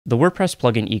The WordPress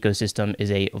plugin ecosystem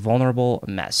is a vulnerable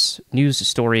mess. News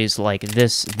stories like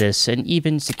this, and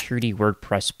even security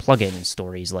WordPress plugin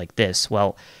stories like this,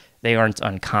 well, they aren't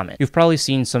uncommon. You've probably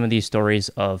seen some of these stories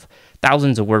of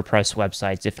thousands of WordPress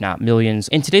websites, if not millions.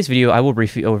 In today's video, I will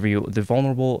briefly overview the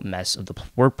vulnerable mess of the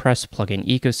WordPress plugin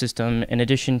ecosystem, in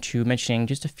addition to mentioning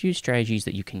just a few strategies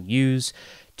that you can use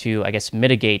to,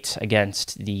 mitigate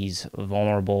against these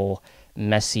vulnerable,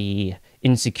 messy,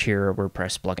 insecure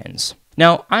WordPress plugins.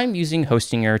 Now, I'm using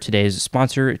Hostinger, today's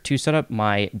sponsor, to set up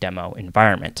my demo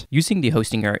environment. Using the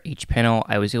Hostinger hPanel,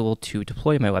 I was able to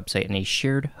deploy my website in a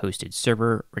shared hosted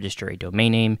server, register a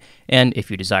domain name, and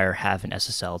if you desire, have an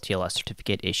SSL TLS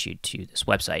certificate issued to this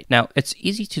website. Now, it's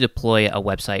easy to deploy a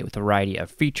website with a variety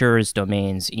of features,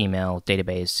 domains, email,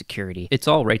 database, security. It's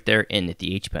all right there in the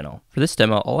hPanel. For this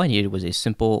demo, all I needed was a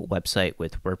simple website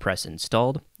with WordPress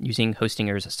installed. Using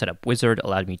Hostinger's setup wizard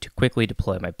allowed me to quickly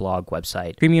deploy my blog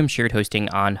website. Premium shared hosting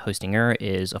on Hostinger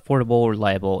is affordable,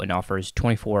 reliable, and offers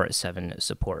 24/7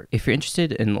 support. If you're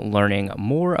interested in learning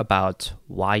more about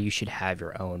why you should have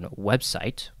your own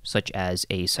website, such as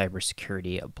a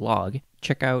cybersecurity blog,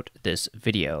 check out this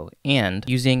video. And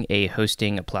using a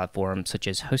hosting platform such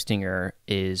as Hostinger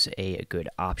is a good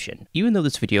option. Even though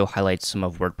this video highlights some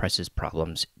of WordPress's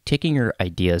problems, taking your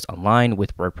ideas online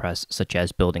with WordPress, such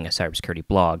as building a cybersecurity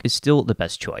blog, is still the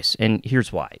best choice. And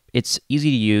here's why. It's easy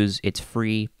to use, it's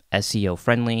free, SEO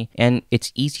friendly, and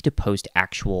it's easy to post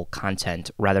actual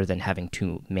content rather than having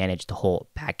to manage the whole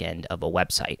back end of a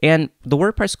website. And the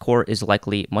WordPress core is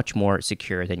likely much more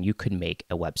secure than you could make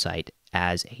a website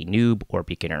as a noob or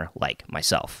beginner like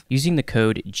myself. Using the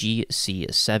code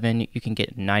GC7, you can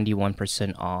get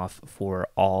 91% off for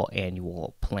all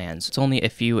annual plans. It's only a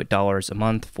few dollars a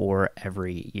month for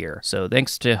every year. So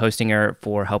thanks to Hostinger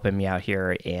for helping me out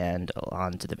here, and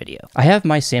on to the video. I have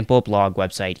my sample blog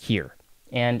website here.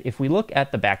 And if we look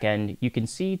at the back end, you can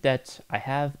see that I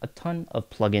have a ton of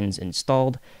plugins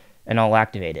installed and all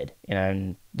activated,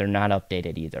 and they're not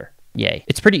updated either. Yay.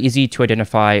 It's pretty easy to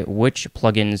identify which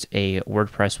plugins a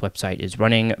WordPress website is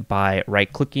running by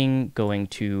right-clicking, going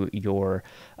to your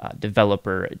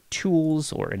developer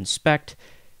tools or inspect,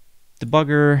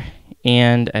 debugger,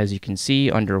 and as you can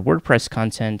see under WordPress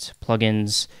content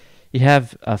plugins, you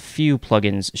have a few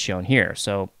plugins shown here.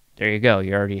 So there you go.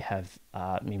 You already have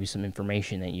maybe some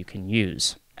information that you can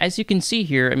use. As you can see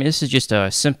here, this is just a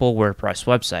simple WordPress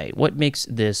website. What makes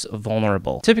this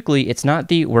vulnerable? Typically, it's not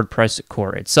the WordPress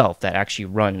core itself that actually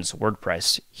runs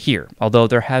WordPress here, although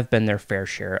there have been their fair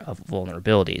share of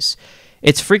vulnerabilities.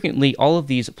 It's frequently all of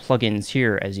these plugins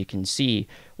here, as you can see,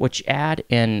 which add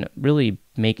and really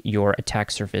make your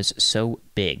attack surface so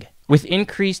big. With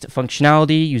increased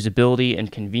functionality, usability,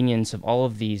 and convenience of all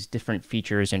of these different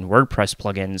features in WordPress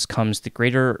plugins comes the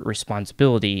greater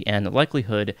responsibility and the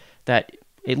likelihood that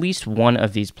at least one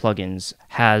of these plugins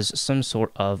has some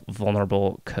sort of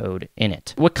vulnerable code in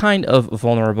it. What kind of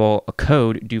vulnerable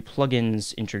code do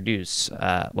plugins introduce?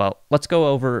 Well, let's go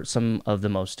over some of the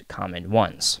most common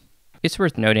ones. It's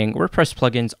worth noting, WordPress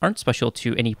plugins aren't special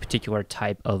to any particular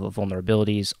type of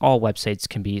vulnerabilities. All websites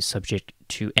can be subject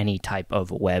to any type of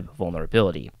web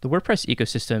vulnerability. The WordPress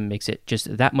ecosystem makes it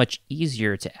just that much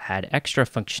easier to add extra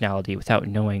functionality without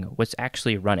knowing what's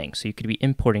actually running. So you could be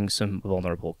importing some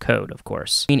vulnerable code, of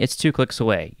course. It's 2 clicks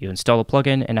away. You install a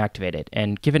plugin and activate it.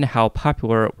 And given how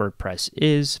popular WordPress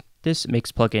is, this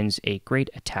makes plugins a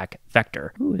great attack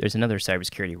vector. Ooh, there's another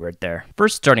cybersecurity word there.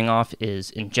 First, starting off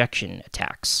is injection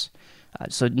attacks.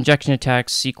 So injection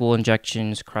attacks, SQL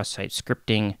injections, cross-site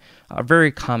scripting are very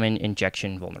common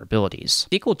injection vulnerabilities.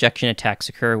 SQL injection attacks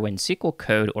occur when SQL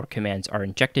code or commands are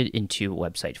injected into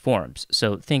website forms.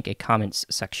 So think a comments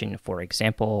section, for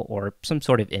example, or some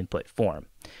sort of input form.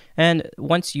 And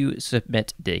once you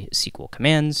submit the SQL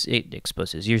commands, it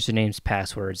exposes usernames,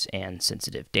 passwords, and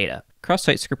sensitive data.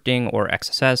 Cross-site scripting, or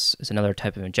XSS, is another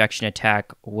type of injection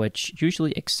attack, which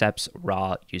usually accepts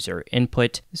raw user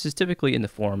input. This is typically in the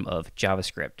form of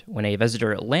JavaScript. When a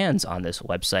visitor lands on this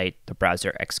website, the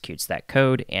browser executes that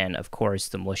code, and of course,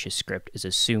 the malicious script is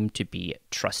assumed to be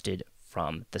trusted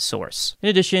from the source. In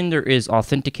addition, there is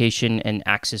authentication and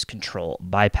access control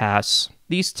bypass.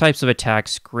 These types of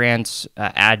attacks grant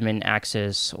admin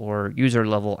access or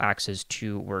user-level access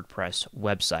to WordPress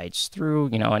websites through,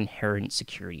 inherent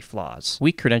security flaws.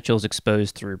 Weak credentials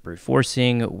exposed through brute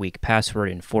forcing, weak password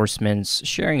enforcements,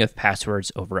 sharing of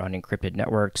passwords over unencrypted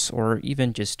networks, or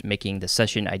even just making the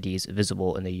session IDs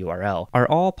visible in the URL are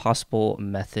all possible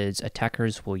methods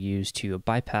attackers will use to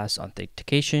bypass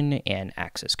authentication and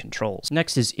access controls.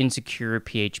 Next is insecure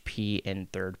PHP and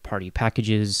third-party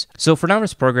packages. So for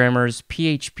novice programmers,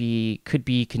 PHP could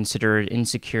be considered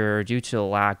insecure due to a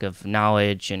lack of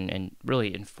knowledge and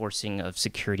really enforcing of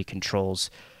security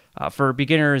controls. For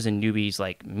beginners and newbies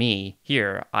like me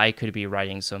here, I could be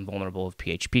writing some vulnerable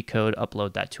PHP code,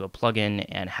 upload that to a plugin,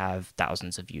 and have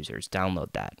thousands of users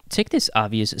download that. Take this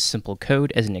obvious simple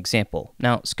code as an example.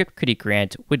 Now, Script Kiddie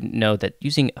Grant wouldn't know that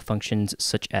using functions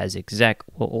such as exec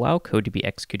will allow code to be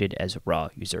executed as raw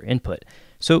user input.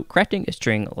 So crafting a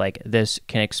string like this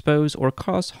can expose or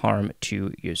cause harm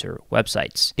to user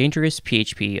websites. Dangerous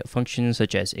PHP functions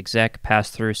such as exec,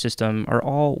 pass-through, system are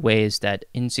all ways that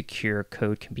insecure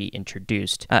code can be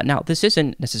introduced. Now, this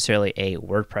isn't necessarily a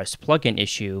WordPress plugin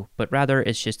issue, but rather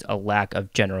it's just a lack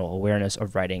of general awareness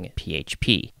of writing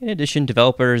PHP. In addition,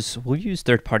 developers will use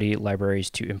third-party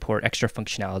libraries to import extra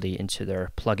functionality into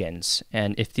their plugins.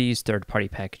 And if these third-party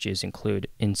packages include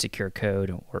insecure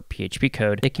code or PHP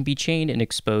code, they can be chained and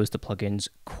expose the plugin's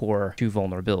core to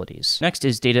vulnerabilities. Next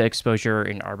is data exposure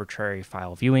and arbitrary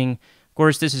file viewing. Of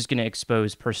course, this is going to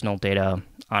expose personal data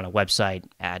on a website,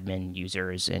 admin,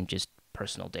 users, and just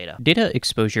personal data. Data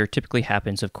exposure typically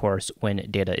happens, of course, when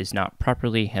data is not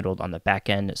properly handled on the back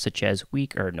end, such as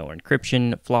weak or no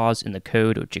encryption, flaws in the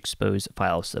code which expose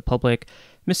files to the public,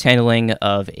 mishandling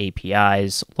of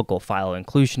APIs, local file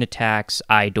inclusion attacks,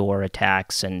 IDOR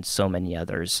attacks, and so many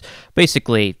others.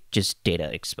 Basically, just data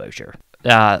exposure.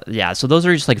 So those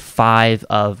are just like 5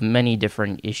 of many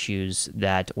different issues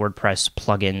that WordPress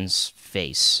plugins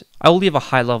face. I will leave a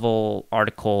high-level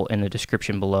article in the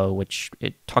description below, which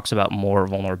it talks about more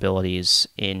vulnerabilities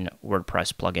in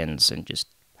WordPress plugins and just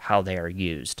how they are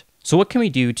used. So what can we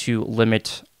do to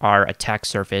limit our attack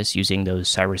surface using those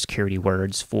cybersecurity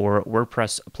words for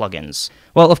WordPress plugins?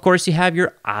 Well, of course, you have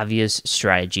your obvious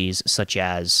strategies, such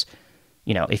as,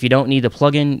 if you don't need the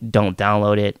plugin, don't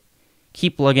download it.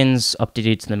 Keep plugins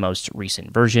updated to the most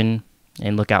recent version,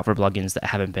 and look out for plugins that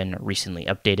haven't been recently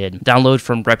updated. Download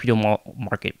from reputable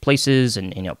marketplaces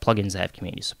and plugins that have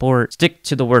community support. Stick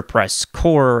to the WordPress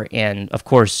core, and of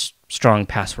course, strong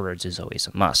passwords is always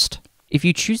a must. If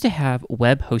you choose to have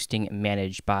web hosting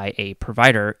managed by a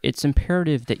provider, it's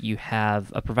imperative that you have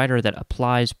a provider that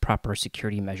applies proper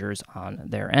security measures on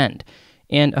their end.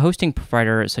 And a hosting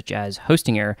provider such as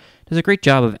Hostinger does a great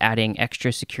job of adding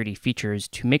extra security features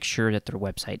to make sure that their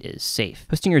website is safe.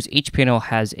 Hostinger's hPanel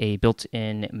has a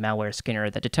built-in malware scanner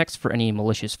that detects for any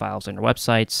malicious files on your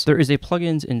websites. There is a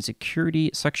plugins and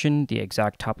security section, the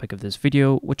exact topic of this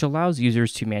video, which allows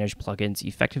users to manage plugins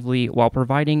effectively while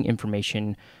providing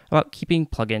information about keeping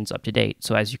plugins up to date.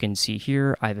 So as you can see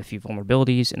here, I have a few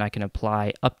vulnerabilities and I can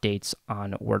apply updates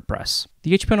on WordPress.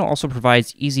 The hPanel also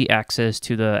provides easy access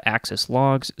to the access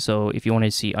logs, so if you want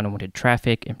to see unwanted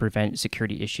traffic and prevent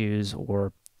security issues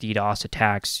or DDoS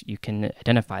attacks, you can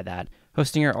identify that.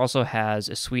 Hostinger also has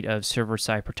a suite of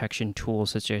server-side protection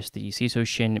tools such as the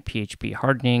CISO-Shin PHP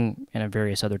hardening and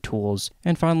various other tools.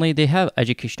 And finally, they have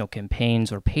educational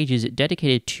campaigns or pages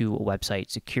dedicated to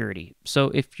website security. So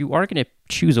if you are going to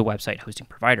choose a website hosting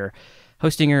provider,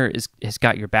 Hostinger has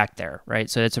got your back there, right?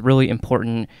 So it's really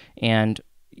important, and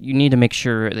you need to make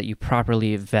sure that you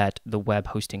properly vet the web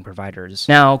hosting providers.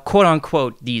 Now, quote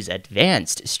unquote, these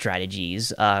advanced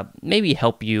strategies maybe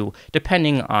help you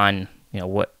depending on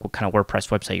what kind of WordPress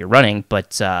website you're running,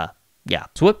 but yeah.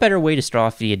 So what better way to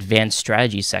start off the advanced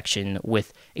strategy section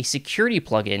with a security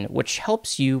plugin which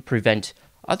helps you prevent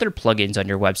other plugins on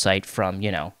your website from,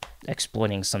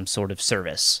 exploiting some sort of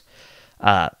service.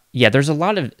 Yeah, there's a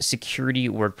lot of security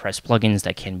WordPress plugins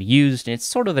that can be used, and it's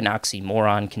sort of an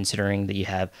oxymoron considering that you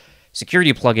have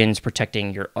security plugins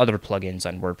protecting your other plugins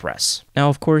on WordPress. Now,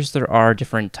 of course, there are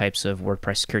different types of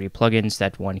WordPress security plugins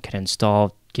that one can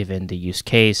install given the use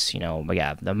case. We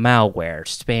have the malware,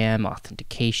 spam,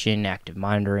 authentication, active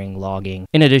monitoring, logging.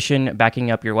 In addition,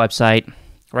 backing up your website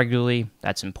regularly,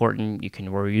 that's important. You can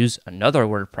reuse another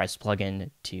WordPress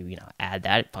plugin to add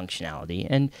that functionality,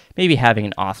 and maybe having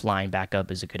an offline backup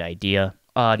is a good idea.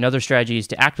 Another strategy is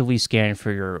to actively scan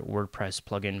for your WordPress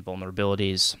plugin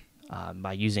vulnerabilities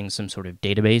by using some sort of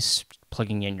database,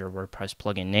 plugging in your WordPress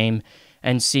plugin name,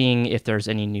 and seeing if there's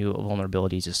any new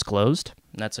vulnerabilities disclosed.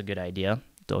 That's a good idea.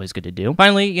 It's always good to do.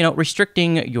 Finally,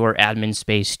 restricting your admin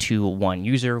space to one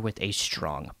user with a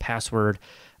strong password,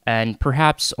 and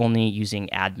perhaps only using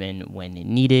admin when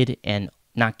needed, and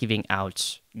not giving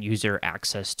out user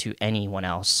access to anyone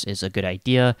else is a good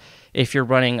idea if you're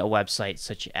running a website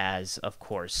such as, of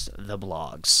course, the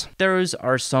blogs. Those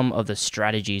are some of the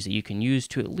strategies that you can use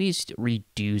to at least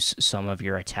reduce some of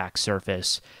your attack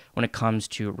surface when it comes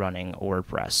to running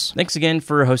WordPress. Thanks again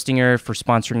for Hostinger for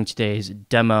sponsoring today's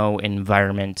demo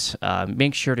environment.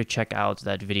 Make sure to check out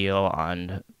that video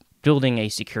on building a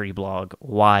security blog,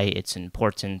 why it's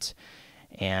important.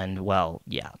 And, well,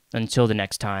 yeah, until the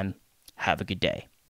next time, have a good day.